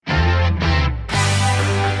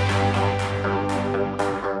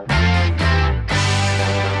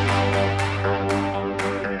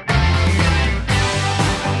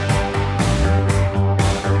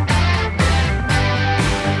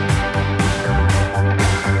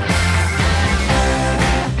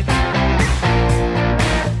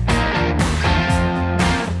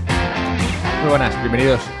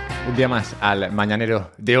Bienvenidos un día más al Mañanero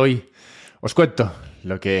de hoy. Os cuento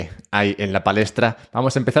lo que hay en la palestra.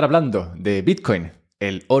 Vamos a empezar hablando de Bitcoin,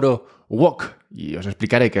 el oro woke. Y os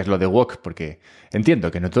explicaré qué es lo de woke, porque entiendo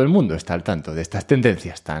que no todo el mundo está al tanto de estas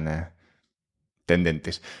tendencias tan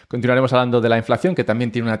tendentes. Continuaremos hablando de la inflación, que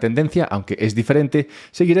también tiene una tendencia, aunque es diferente.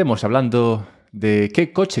 Seguiremos hablando de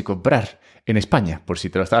qué coche comprar en España, por si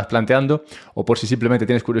te lo estabas planteando o por si simplemente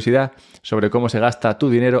tienes curiosidad sobre cómo se gasta tu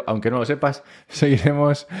dinero, aunque no lo sepas.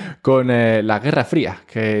 Seguiremos con la Guerra Fría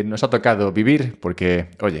que nos ha tocado vivir, porque,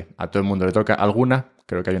 oye, a todo el mundo le toca alguna,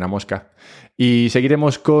 creo que hay una mosca. Y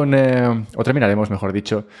seguiremos con, o terminaremos, mejor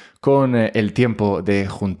dicho, con el tiempo de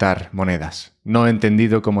juntar monedas. No he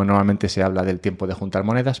entendido cómo normalmente se habla del tiempo de juntar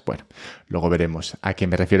monedas. Bueno, luego veremos a qué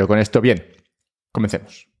me refiero con esto. Bien,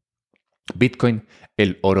 comencemos. Bitcoin,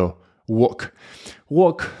 el oro woke.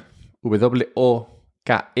 Woke,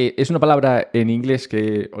 W-O-K-E, es una palabra en inglés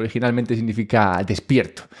que originalmente significa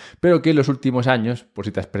despierto, pero que en los últimos años, por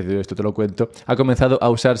si te has perdido esto te lo cuento, ha comenzado a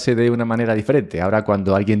usarse de una manera diferente. Ahora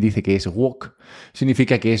cuando alguien dice que es woke,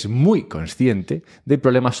 significa que es muy consciente de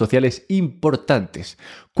problemas sociales importantes.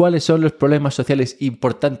 ¿Cuáles son los problemas sociales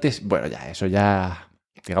importantes? Bueno, eso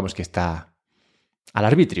digamos que está al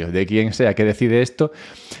arbitrio de quien sea que decide esto.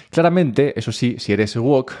 Claramente, eso sí, si eres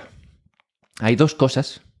woke, hay dos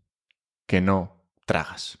cosas que no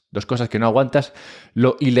tragas, dos cosas que no aguantas: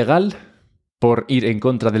 lo ilegal, por ir en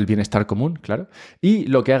contra del bienestar común, claro, y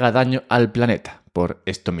lo que haga daño al planeta, por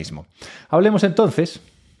esto mismo. Hablemos entonces,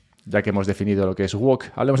 ya que hemos definido lo que es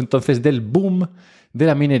woke, hablemos entonces del boom de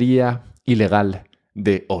la minería ilegal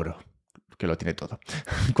de oro, que lo tiene todo.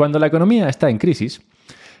 Cuando la economía está en crisis,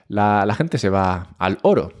 la gente se va al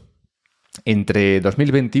oro. Entre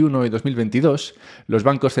 2021 y 2022, los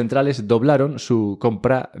bancos centrales doblaron su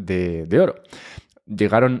compra de oro.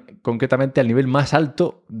 Llegaron concretamente al nivel más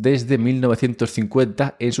alto desde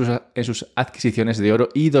 1950 en sus adquisiciones de oro,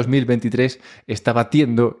 y 2023 está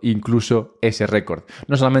batiendo incluso ese récord.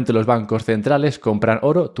 No solamente los bancos centrales compran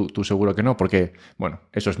oro, tú seguro que no, porque, bueno,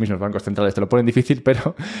 esos mismos bancos centrales te lo ponen difícil,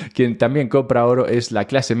 pero quien también compra oro es la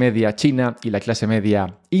clase media china y la clase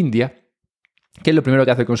media india, que lo primero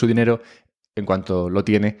que hace con su dinero, en cuanto lo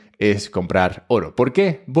tiene, es comprar oro. ¿Por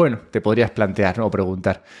qué? Bueno, te podrías plantear, ¿no? O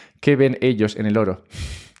preguntar, ¿qué ven ellos en el oro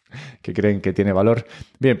que creen que tiene valor?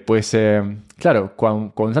 Bien, pues claro,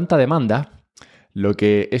 con tanta demanda, lo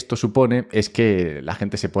que esto supone es que la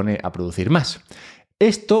gente se pone a producir más.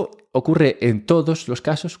 Esto ocurre en todos los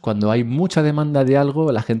casos. Cuando hay mucha demanda de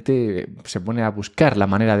algo, la gente se pone a buscar la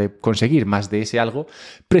manera de conseguir más de ese algo,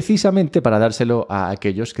 precisamente para dárselo a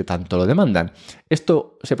aquellos que tanto lo demandan.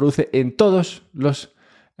 Esto se produce en todos los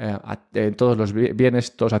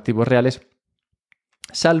bienes, todos los activos reales,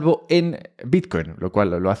 salvo en Bitcoin, lo cual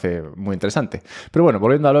lo hace muy interesante. Pero bueno,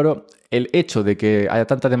 volviendo al oro, el hecho de que haya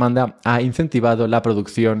tanta demanda ha incentivado la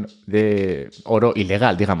producción de oro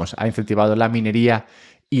ilegal, digamos, ha incentivado la minería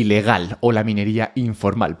ilegal o la minería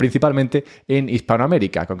informal, principalmente en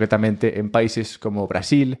Hispanoamérica, concretamente en países como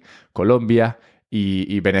Brasil, Colombia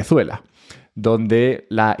y Venezuela, donde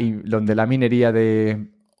la minería de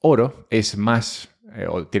oro es más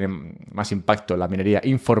o tiene más impacto la minería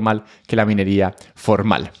informal que la minería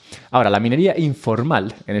formal. Ahora, la minería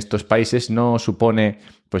informal en estos países no supone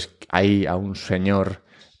pues ahí a un señor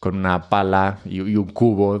con una pala y un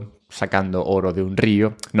cubo sacando oro de un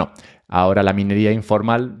río. No, ahora la minería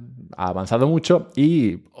informal ha avanzado mucho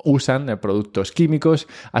y usan productos químicos,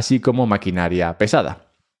 así como maquinaria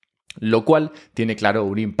pesada, lo cual tiene, claro,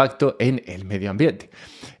 un impacto en el medio ambiente.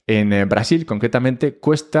 En Brasil, concretamente,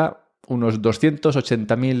 cuesta unos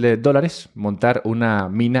 $280.000 montar una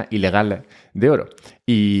mina ilegal de oro.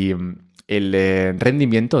 Y el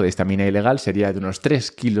rendimiento de esta mina ilegal sería de unos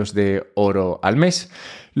 3 kilos de oro al mes,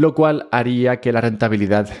 lo cual haría que la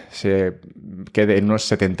rentabilidad se quede en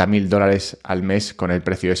unos $70.000 al mes con el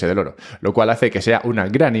precio ese del oro, lo cual hace que sea una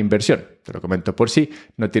gran inversión. Te lo comento por si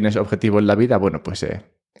no tienes objetivo en la vida. Bueno, pues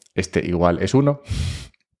este igual es uno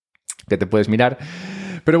que te puedes mirar.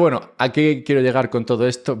 Pero bueno, ¿a qué quiero llegar con todo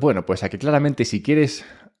esto? Bueno, pues a que claramente si quieres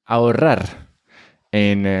ahorrar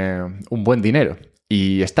en un buen dinero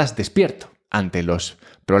y estás despierto ante los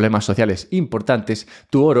problemas sociales importantes,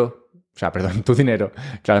 tu dinero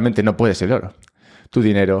claramente no puede ser oro. Tu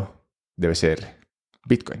dinero debe ser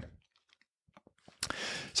Bitcoin.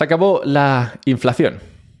 Se acabó la inflación.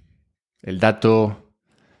 El dato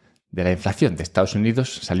de la inflación de Estados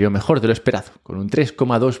Unidos salió mejor de lo esperado, con un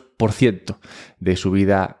 3,2% de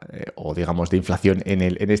subida o digamos de inflación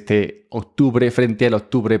en este octubre frente al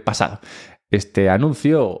octubre pasado. Este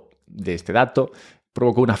anuncio de este dato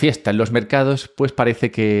provocó una fiesta en los mercados, pues parece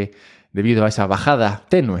que debido a esa bajada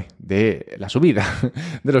tenue de la subida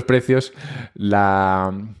de los precios,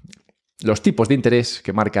 los tipos de interés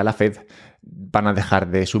que marca la Fed van a dejar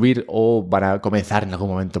de subir o van a comenzar en algún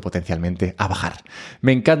momento potencialmente a bajar.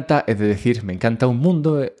 Me encanta, es decir, me encanta un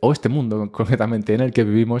mundo, o este mundo concretamente en el que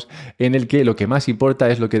vivimos, en el que lo que más importa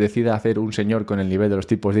es lo que decida hacer un señor con el nivel de los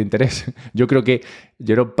tipos de interés. Yo creo que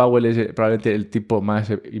Jerome Powell es probablemente el tipo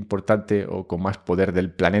más importante o con más poder del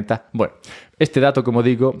planeta. Bueno, este dato, como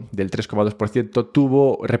digo, del 3,2%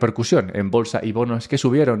 tuvo repercusión en bolsa y bonos que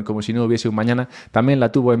subieron como si no hubiese un mañana. También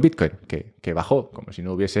la tuvo en Bitcoin, que bajó como si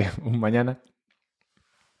no hubiese un mañana.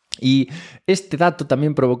 Y este dato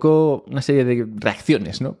también provocó una serie de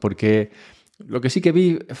reacciones, ¿no? Porque lo que sí que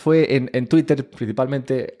vi fue en Twitter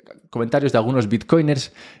principalmente comentarios de algunos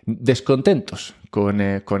bitcoiners descontentos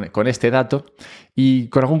con este dato y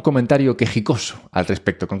con algún comentario quejicoso al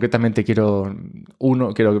respecto. Concretamente quiero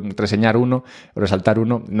reseñar uno, resaltar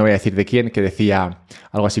uno, no voy a decir de quién, que decía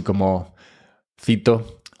algo así como,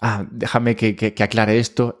 cito, déjame que aclare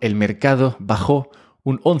esto, el mercado bajó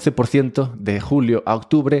un 11% de julio a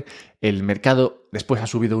octubre, el mercado después ha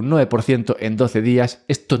subido un 9% en 12 días,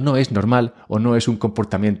 esto no es normal o no es un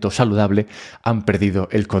comportamiento saludable, han perdido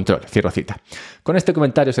el control, cierro cita. Con este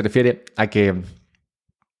comentario se refiere a que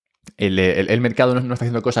el mercado no está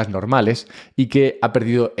haciendo cosas normales y que ha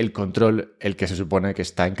perdido el control el que se supone que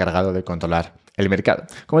está encargado de controlar el mercado.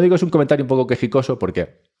 Como digo, es un comentario un poco quejicoso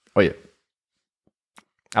porque, oye,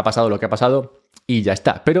 ha pasado lo que ha pasado y ya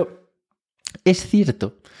está, pero es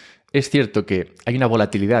cierto que hay una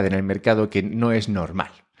volatilidad en el mercado que no es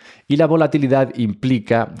normal. Y la volatilidad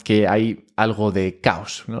implica que hay algo de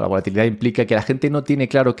caos, ¿no? La volatilidad implica que la gente no tiene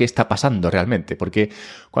claro qué está pasando realmente. Porque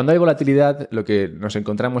cuando hay volatilidad, lo que nos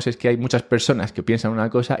encontramos es que hay muchas personas que piensan una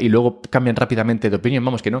cosa y luego cambian rápidamente de opinión.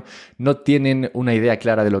 Vamos, que no tienen una idea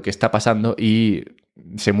clara de lo que está pasando y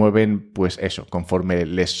se mueven, pues eso, conforme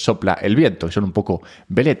les sopla el viento. Son un poco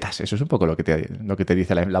veletas. Eso es un poco lo que te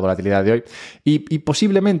dice la volatilidad de hoy. Y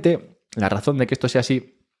posiblemente la razón de que esto sea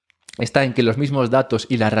así está en que los mismos datos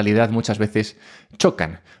y la realidad muchas veces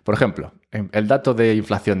chocan. Por ejemplo, el dato de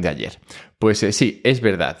inflación de ayer. Pues sí, es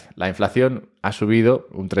verdad. La inflación ha subido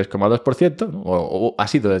un 3,2%, ¿no? o ha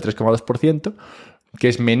sido del 3,2%, que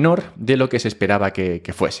es menor de lo que se esperaba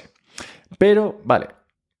que fuese. Pero, vale,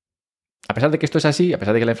 a pesar de que esto es así, a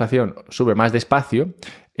pesar de que la inflación sube más despacio,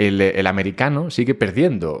 el americano sigue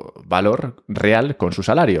perdiendo valor real con su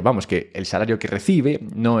salario. Vamos, que el salario que recibe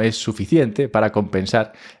no es suficiente para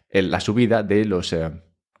compensar la subida de los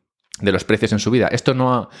precios en su vida. Esto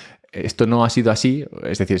no ha sido así,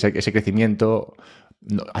 es decir, ese crecimiento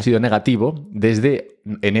ha sido negativo desde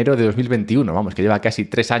enero de 2021, vamos, que lleva casi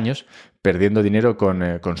 3 años perdiendo dinero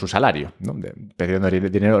con su salario, ¿no? Perdiendo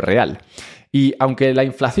dinero real. Y aunque la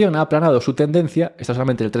inflación ha aplanado su tendencia, está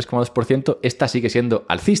solamente el 3,2%, esta sigue siendo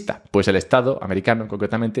alcista, pues el Estado americano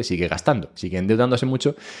concretamente sigue gastando, sigue endeudándose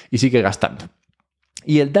mucho y sigue gastando.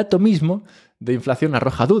 Y el dato mismo de inflación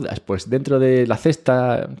arroja dudas, pues dentro de la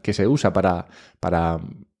cesta que se usa para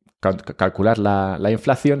calcular la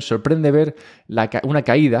inflación, sorprende ver una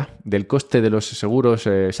caída del coste de los seguros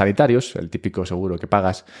sanitarios, el típico seguro que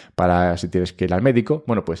pagas para si tienes que ir al médico.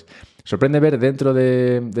 Bueno, pues sorprende ver dentro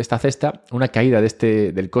de esta cesta una caída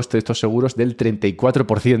del coste de estos seguros del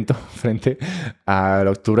 34% frente al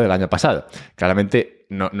octubre del año pasado. Claramente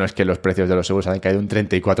no es que los precios de los seguros hayan caído un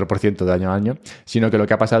 34% de año a año, sino que lo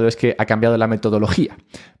que ha pasado es que ha cambiado la metodología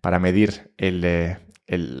para medir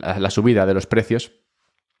la subida de los precios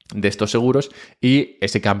de estos seguros y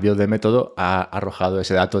ese cambio de método ha arrojado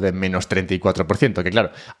ese dato de menos 34%, que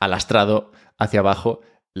claro, ha lastrado hacia abajo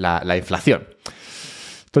la inflación.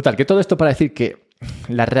 Total, que todo esto para decir que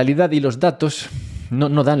la realidad y los datos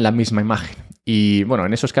no dan la misma imagen. Y bueno,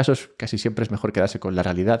 en esos casos casi siempre es mejor quedarse con la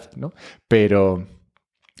realidad, ¿no? Pero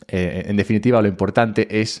en definitiva lo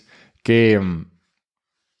importante es que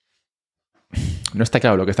no está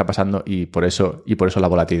claro lo que está pasando y por eso la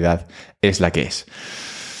volatilidad es la que es.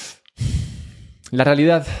 La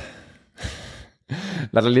realidad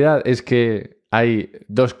es que hay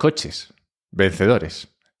 2 coches vencedores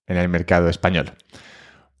en el mercado español.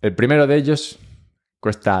 El primero de ellos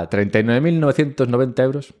cuesta 39.990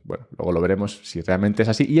 euros. Bueno, luego lo veremos si realmente es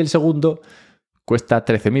así. Y el segundo cuesta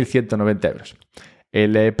 13.190 euros.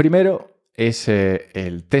 El primero es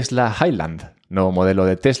el Tesla Highland, nuevo modelo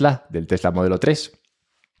de Tesla, del Tesla Modelo 3,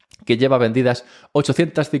 que lleva vendidas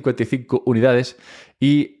 855 unidades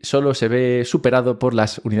y solo se ve superado por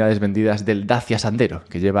las unidades vendidas del Dacia Sandero,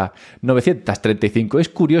 que lleva 935. Es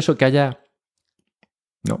curioso que haya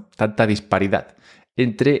tanta disparidad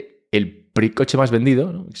entre el coche más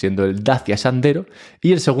vendido, ¿no? Siendo el Dacia Sandero,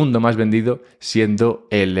 y el segundo más vendido siendo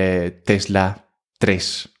el Tesla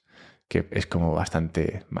 3, que es como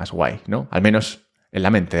bastante más guay, ¿no? Al menos en la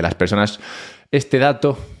mente de las personas. Este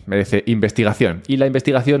dato merece investigación, y la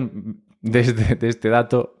investigación de este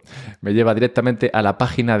dato me lleva directamente a la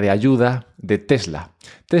página de ayuda de Tesla.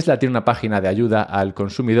 Tesla tiene una página de ayuda al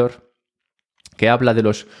consumidor que habla de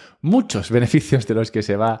los muchos beneficios de los que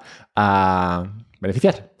se va a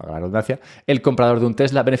beneficiar, para la redundancia, el comprador de un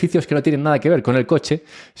Tesla. Beneficios que no tienen nada que ver con el coche,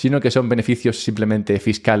 sino que son beneficios simplemente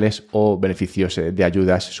fiscales o beneficios de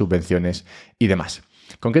ayudas, subvenciones y demás.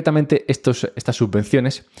 Concretamente, estas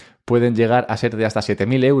subvenciones pueden llegar a ser de hasta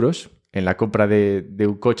 7.000 euros en la compra de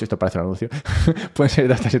un coche. Esto parece un anuncio. Pueden ser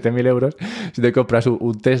de hasta 7.000 euros si te compras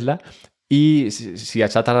un Tesla. Y si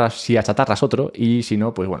achatarras otro, y si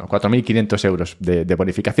no, pues bueno, 4.500 euros de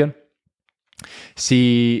bonificación.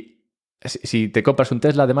 Si te compras un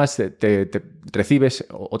Tesla, además, te recibes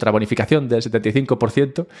otra bonificación del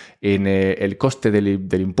 75% en el coste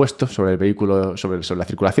del impuesto sobre el vehículo, sobre la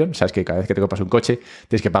circulación. Sabes que cada vez que te compras un coche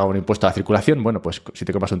tienes que pagar un impuesto a la circulación. Bueno, pues si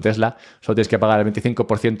te compras un Tesla, solo tienes que pagar el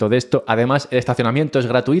 25% de esto. Además, el estacionamiento es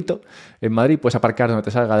gratuito. En Madrid puedes aparcar donde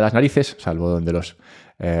te salga de las narices, salvo donde los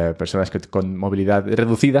personas con movilidad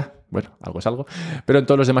reducida, bueno, algo es algo, pero en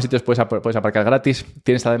todos los demás sitios puedes aparcar gratis.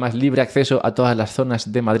 Tienes además libre acceso a todas las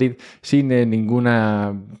zonas de Madrid sin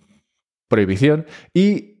ninguna prohibición.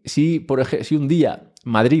 Y si un día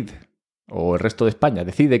Madrid o el resto de España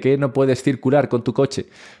decide que no puedes circular con tu coche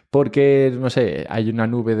porque, no sé, hay una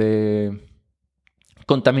nube de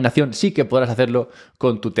contaminación, sí que podrás hacerlo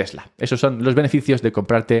con tu Tesla. Esos son los beneficios de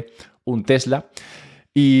comprarte un Tesla.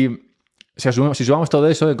 Y si sumamos todo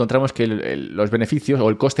eso, encontramos que los beneficios o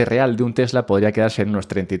el coste real de un Tesla podría quedarse en unos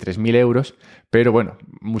 33.000 euros, pero bueno,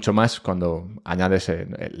 mucho más cuando añades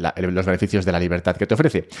los beneficios de la libertad que te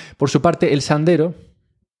ofrece. Por su parte, el Sandero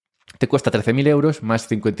te cuesta 13.000 euros, más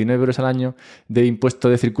 59 euros al año de impuesto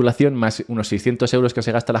de circulación, más unos 600 euros que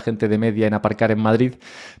se gasta la gente de media en aparcar en Madrid.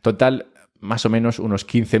 Total, más o menos unos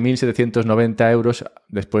 15.790 euros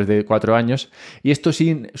después de 4 años. Y esto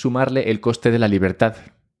sin sumarle el coste de la libertad,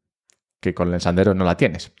 que con el Sandero no la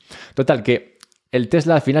tienes. Total, que el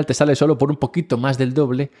Tesla al final te sale solo por un poquito más del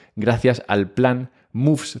doble gracias al plan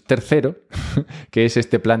Moves tercero, que es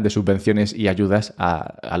este plan de subvenciones y ayudas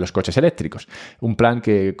a los coches eléctricos. Un plan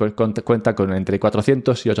que cuenta con entre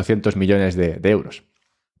 400 y 800 millones de euros.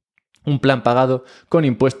 Un plan pagado con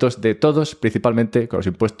impuestos de todos, principalmente con los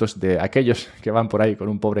impuestos de aquellos que van por ahí con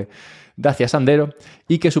un pobre Dacia Sandero,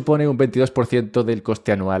 y que supone un 22% del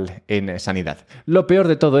coste anual en sanidad. Lo peor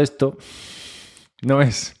de todo esto no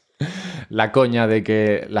es la coña de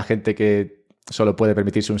que la gente que solo puede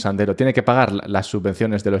permitirse un Sandero tiene que pagar las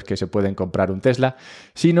subvenciones de los que se pueden comprar un Tesla,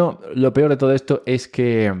 sino lo peor de todo esto es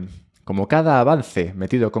que, como cada avance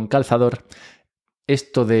metido con calzador,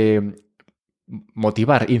 esto de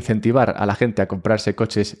motivar, incentivar a la gente a comprarse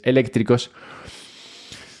coches eléctricos,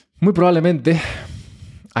 muy probablemente,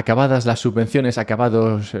 acabadas las subvenciones,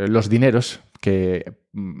 acabados los dineros que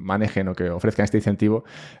manejen o que ofrezcan este incentivo,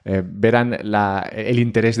 verán el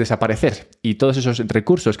interés desaparecer, y todos esos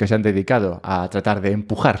recursos que se han dedicado a tratar de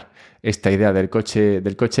empujar esta idea del coche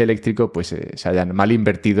eléctrico, pues se hayan mal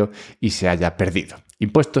invertido y se haya perdido.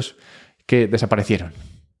 Impuestos que desaparecieron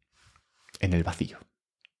en el vacío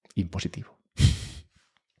impositivo.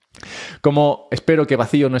 Como espero que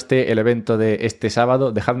vacío no esté el evento de este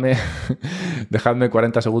sábado, dejadme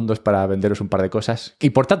 40 segundos para venderos un par de cosas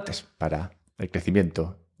importantes para el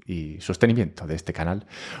crecimiento y sostenimiento de este canal.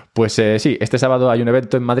 Pues sí, este sábado hay un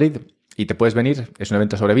evento en Madrid y te puedes venir. Es un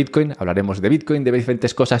evento sobre Bitcoin. Hablaremos de Bitcoin, de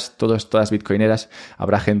diferentes cosas, todas bitcoineras.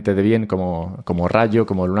 Habrá gente de bien como Rayo,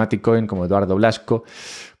 como Lunaticoin, como Eduardo Blasco,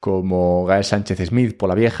 como Gael Sánchez Smith,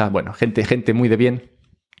 Pola Vieja. Bueno, gente muy de bien.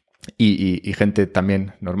 Y gente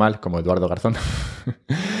también normal, como Eduardo Garzón.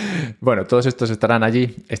 Bueno, todos estos estarán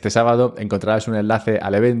allí este sábado. Encontrarás un enlace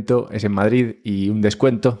al evento, es en Madrid, y un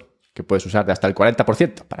descuento que puedes usar de hasta el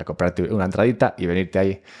 40% para comprarte una entradita y venirte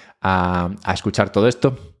ahí a escuchar todo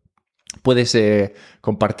esto. Puedes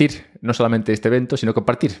compartir no solamente este evento, sino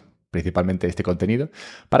compartir principalmente este contenido,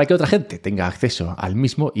 para que otra gente tenga acceso al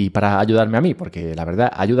mismo y para ayudarme a mí, porque la verdad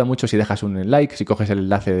ayuda mucho si dejas un like, si coges el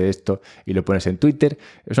enlace de esto y lo pones en Twitter.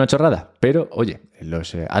 Es una chorrada, pero oye,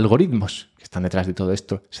 los algoritmos que están detrás de todo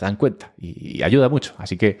esto se dan cuenta y ayuda mucho.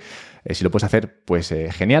 Así que si lo puedes hacer, pues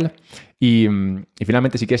genial. Y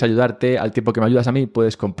finalmente, si quieres ayudarte al tiempo que me ayudas a mí,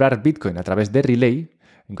 puedes comprar Bitcoin a través de Relay.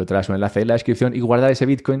 Encontrarás un enlace en la descripción y guardar ese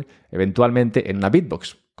Bitcoin eventualmente en una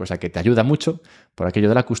Bitbox. cosa que te ayuda mucho por aquello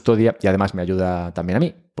de la custodia y además me ayuda también a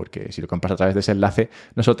mí, porque si lo compras a través de ese enlace,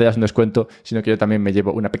 no solo te das un descuento, sino que yo también me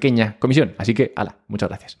llevo una pequeña comisión. Así que, hala, muchas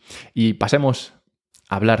gracias. Y pasemos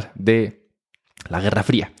a hablar de la Guerra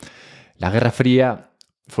Fría. La Guerra Fría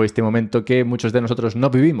fue este momento que muchos de nosotros no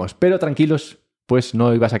vivimos, pero tranquilos, pues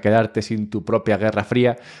no ibas a quedarte sin tu propia Guerra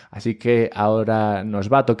Fría, así que ahora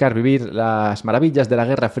nos va a tocar vivir las maravillas de la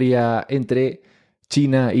Guerra Fría entre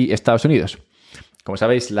China y Estados Unidos. Como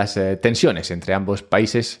sabéis, las tensiones entre ambos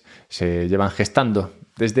países se llevan gestando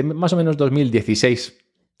desde más o menos 2016,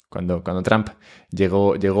 cuando Trump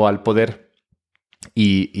llegó al poder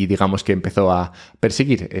y digamos que empezó a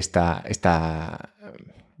perseguir esta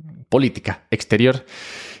política exterior.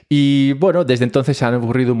 Y bueno, desde entonces han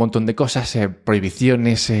ocurrido un montón de cosas,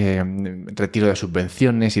 prohibiciones, retiro de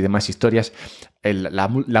subvenciones y demás historias.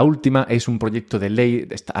 La última es un proyecto de ley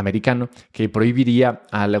americano que prohibiría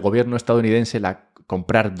al gobierno estadounidense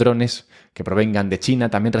comprar drones que provengan de China.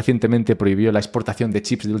 También recientemente prohibió la exportación de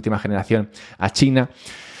chips de última generación a China.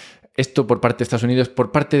 Esto por parte de Estados Unidos.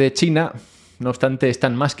 Por parte de China, no obstante,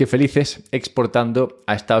 están más que felices exportando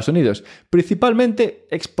a Estados Unidos, principalmente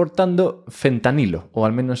exportando fentanilo, o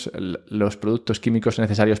al menos los productos químicos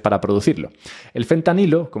necesarios para producirlo. El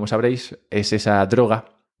fentanilo, como sabréis, es esa droga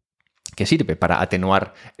que sirve para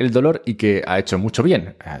atenuar el dolor y que ha hecho mucho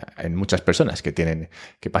bien en muchas personas que tienen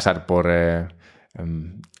que pasar por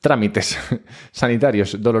trámites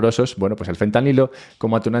sanitarios dolorosos. Bueno, pues el fentanilo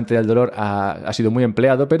como atenuante del dolor ha sido muy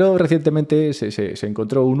empleado, pero recientemente se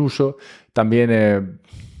encontró un uso también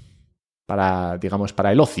para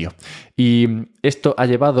el ocio. Y esto ha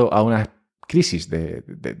llevado a una crisis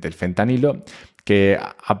del fentanilo que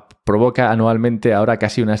provoca anualmente ahora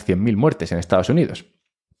casi unas 100.000 muertes en Estados Unidos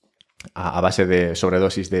a base de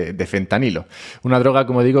sobredosis de fentanilo. Una droga,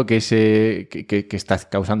 como digo, que está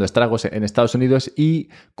causando estragos en Estados Unidos y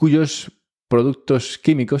cuyos productos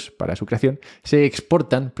químicos para su creación se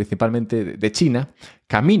exportan principalmente de China,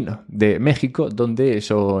 camino de México, donde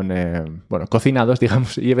son cocinados,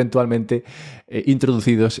 digamos, y eventualmente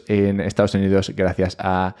introducidos en Estados Unidos gracias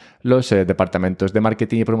a los departamentos de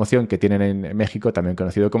marketing y promoción que tienen en México, también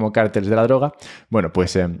conocido como cárteles de la droga. Bueno,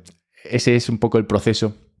 pues ese es un poco el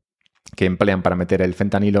proceso que emplean para meter el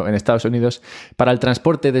fentanilo en Estados Unidos. Para el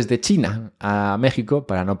transporte desde China a México,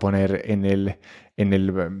 para no poner en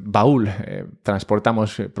el baúl,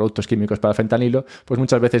 transportamos productos químicos para el fentanilo, pues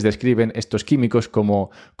muchas veces describen estos químicos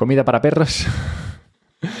como comida para perros,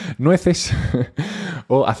 nueces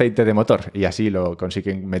o aceite de motor, y así lo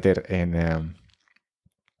consiguen meter en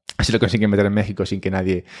México sin que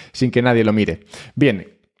nadie lo mire.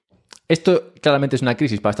 Bien, esto claramente es una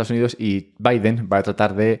crisis para Estados Unidos y Biden va a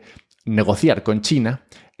tratar de negociar con China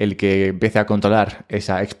el que empiece a controlar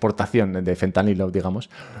esa exportación de fentanilo, digamos.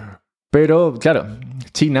 Pero, claro,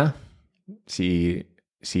 China, si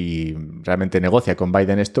realmente negocia con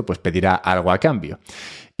Biden esto, pues pedirá algo a cambio.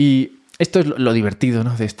 Y esto es lo divertido,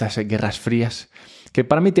 ¿no?, de estas guerras frías, que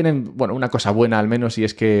para mí tienen, una cosa buena al menos, y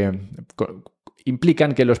es que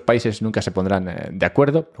implican que los países nunca se pondrán de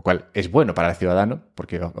acuerdo, lo cual es bueno para el ciudadano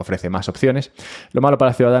porque ofrece más opciones. Lo malo para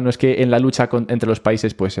el ciudadano es que en la lucha entre los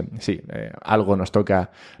países, pues algo nos toca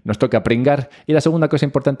pringar. Y la segunda cosa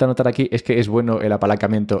importante a notar aquí es que es bueno el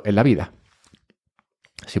apalancamiento en la vida.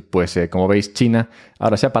 Sí, pues como veis, China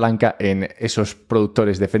ahora se apalanca en esos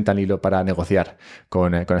productores de fentanilo para negociar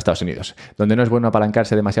con Estados Unidos. Donde no es bueno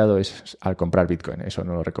apalancarse demasiado es al comprar Bitcoin, eso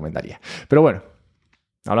no lo recomendaría. Pero bueno,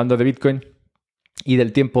 hablando de Bitcoin y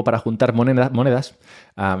del tiempo para juntar monedas,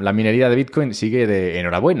 la minería de Bitcoin sigue de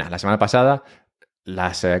enhorabuena. La semana pasada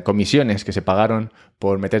las comisiones que se pagaron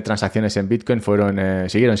por meter transacciones en Bitcoin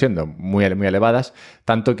siguieron siendo muy, muy elevadas,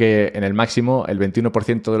 tanto que en el máximo el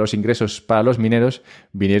 21% de los ingresos para los mineros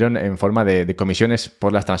vinieron en forma de comisiones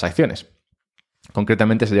por las transacciones.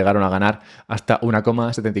 Concretamente se llegaron a ganar hasta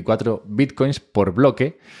 1,74 Bitcoins por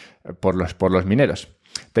bloque por los mineros.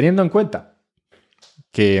 Teniendo en cuenta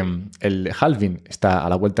que el halving está a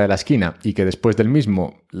la vuelta de la esquina y que después del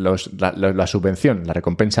mismo la subvención, la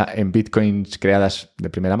recompensa en bitcoins creadas de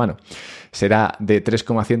primera mano, será de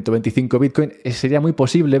 3,125 bitcoin, sería muy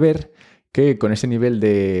posible ver que con ese nivel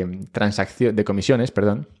de comisiones,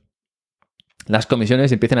 las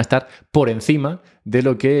comisiones empiezan a estar por encima de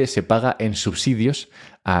lo que se paga en subsidios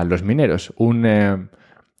a los mineros. Un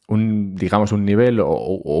nivel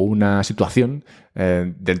o una situación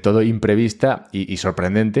del todo imprevista y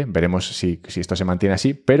sorprendente. Veremos si esto se mantiene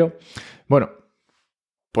así, pero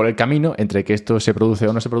por el camino entre que esto se produce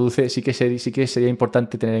o no se produce, sí que sería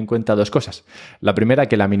importante tener en cuenta dos cosas. La primera,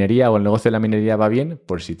 que la minería o el negocio de la minería va bien,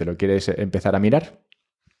 por si te lo quieres empezar a mirar.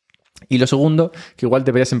 Y lo segundo, que igual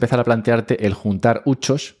deberías empezar a plantearte el juntar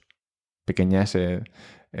huchos, pequeñas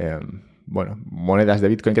monedas de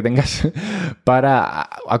Bitcoin que tengas, para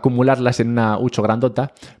acumularlas en una hucho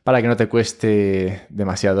grandota para que no te cueste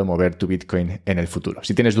demasiado mover tu Bitcoin en el futuro.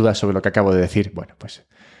 Si tienes dudas sobre lo que acabo de decir, bueno, pues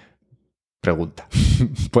pregunta.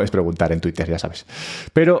 Puedes preguntar en Twitter, ya sabes.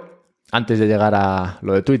 Pero antes de llegar a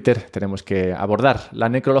lo de Twitter, tenemos que abordar la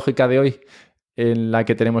necrológica de hoy, en la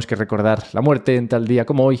que tenemos que recordar la muerte en tal día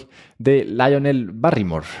como hoy de Lionel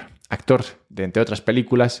Barrymore, actor de, entre otras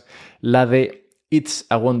películas, la de It's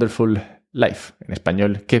a Wonderful Life, en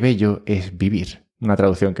español, Qué bello es vivir. Una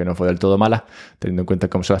traducción que no fue del todo mala, teniendo en cuenta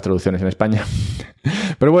cómo son las traducciones en España.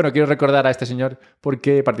 Pero bueno, quiero recordar a este señor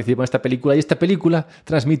porque participó en esta película y esta película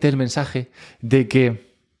transmite el mensaje de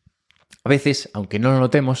que a veces, aunque no lo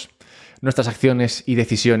notemos, nuestras acciones y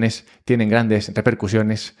decisiones tienen grandes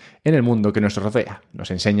repercusiones en el mundo que nos rodea.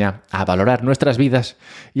 Nos enseña a valorar nuestras vidas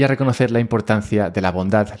y a reconocer la importancia de la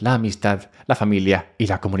bondad, la amistad, la familia y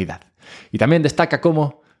la comunidad. Y también destaca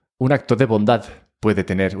cómo un acto de bondad puede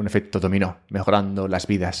tener un efecto dominó, mejorando las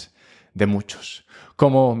vidas de muchos.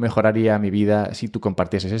 ¿Cómo mejoraría mi vida si tú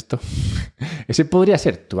compartieses esto? Ese podría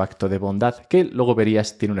ser tu acto de bondad, que luego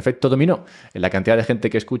verías tiene un efecto dominó en la cantidad de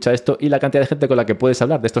gente que escucha esto y la cantidad de gente con la que puedes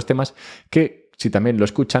hablar de estos temas, que si también lo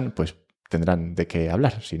escuchan, pues tendrán de qué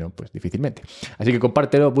hablar, si no, pues difícilmente. Así que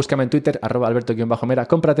compártelo, búscame en Twitter, @alberto_mera,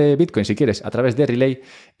 cómprate Bitcoin si quieres a través de Relay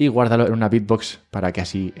y guárdalo en una Bitbox para que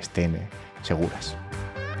así estén seguras.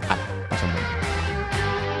 Pasa un buen día.